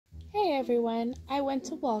Hey everyone, I went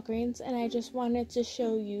to Walgreens and I just wanted to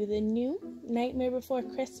show you the new Nightmare Before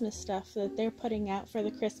Christmas stuff that they're putting out for the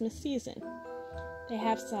Christmas season. They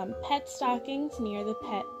have some pet stockings near the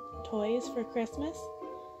pet toys for Christmas.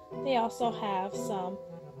 They also have some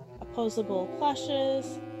opposable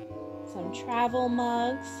plushes, some travel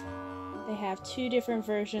mugs. They have two different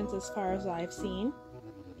versions as far as I've seen.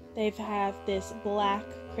 They have this black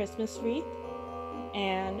Christmas wreath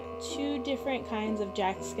and two different kinds of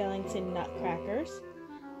Jack Skellington nutcrackers.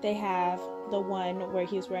 They have the one where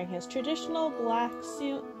he's wearing his traditional black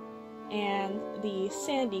suit and the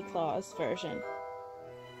Sandy Claus version.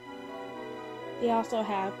 They also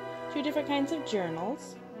have two different kinds of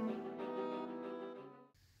journals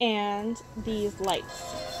and these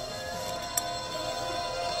lights.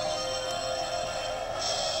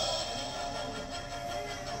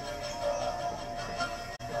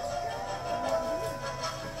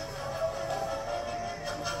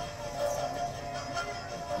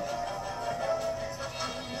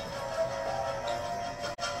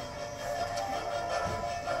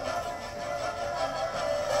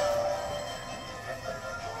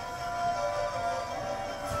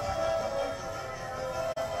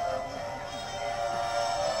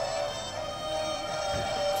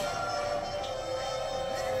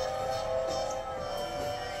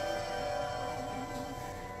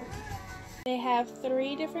 They have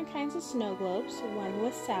three different kinds of snow globes, one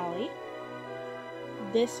with Sally,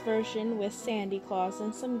 this version with Sandy Claus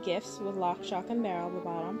and some gifts with lock, shock, and barrel at the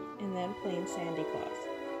bottom, and then plain Sandy Claus.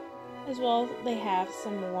 As well, they have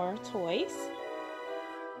some more toys.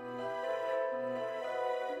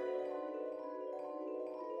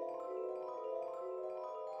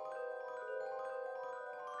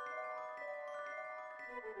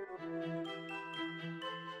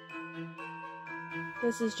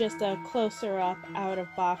 This is just a closer up out of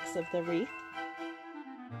box of the wreath.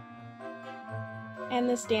 And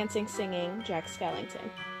this dancing, singing Jack Skellington.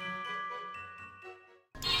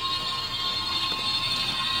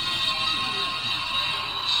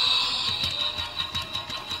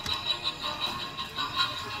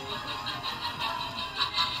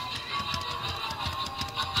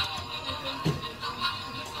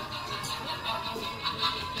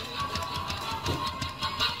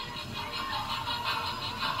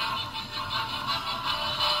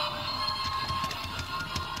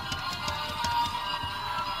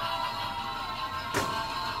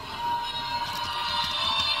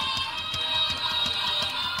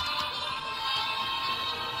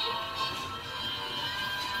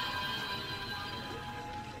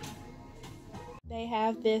 They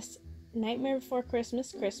have this Nightmare Before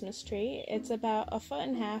Christmas Christmas tree. It's about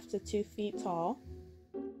 1.5 to 2 feet tall.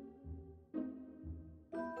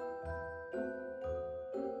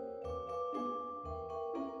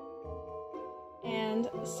 And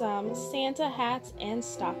some Santa hats and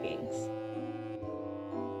stockings.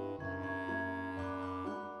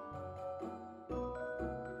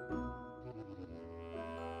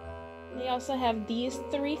 They also have these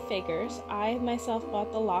three figures. I myself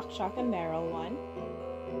bought the lock, shock, and barrel one.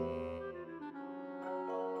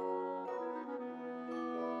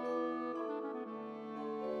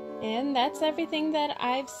 And that's everything that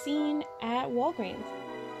I've seen at Walgreens.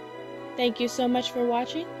 Thank you so much for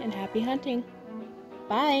watching and happy hunting.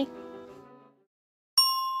 Bye!